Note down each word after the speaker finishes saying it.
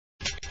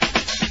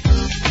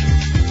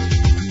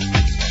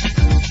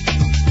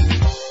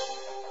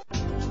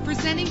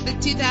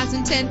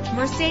2010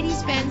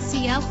 Mercedes-Benz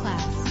CL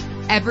Class.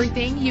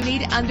 Everything you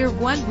need under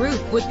one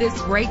roof with this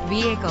great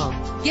vehicle.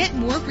 Get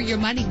more for your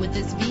money with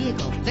this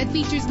vehicle that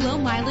features low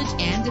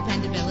mileage and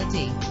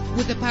dependability.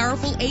 With a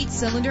powerful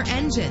 8-cylinder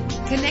engine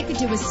connected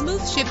to a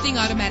smooth shifting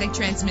automatic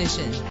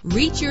transmission.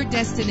 Reach your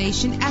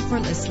destination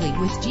effortlessly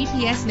with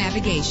GPS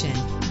navigation.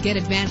 Get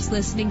advanced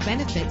listening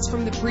benefits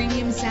from the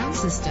premium sound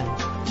system.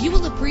 You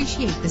will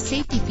appreciate the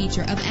safety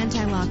feature of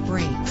anti-lock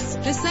brakes.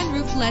 The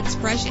sunroof lets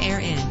fresh air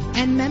in,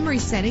 and memory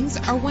settings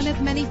are one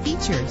of many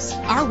features.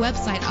 Our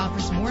website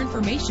offers more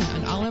information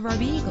on all of our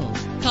vehicles.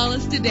 Call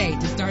us today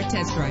to start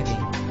test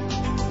driving.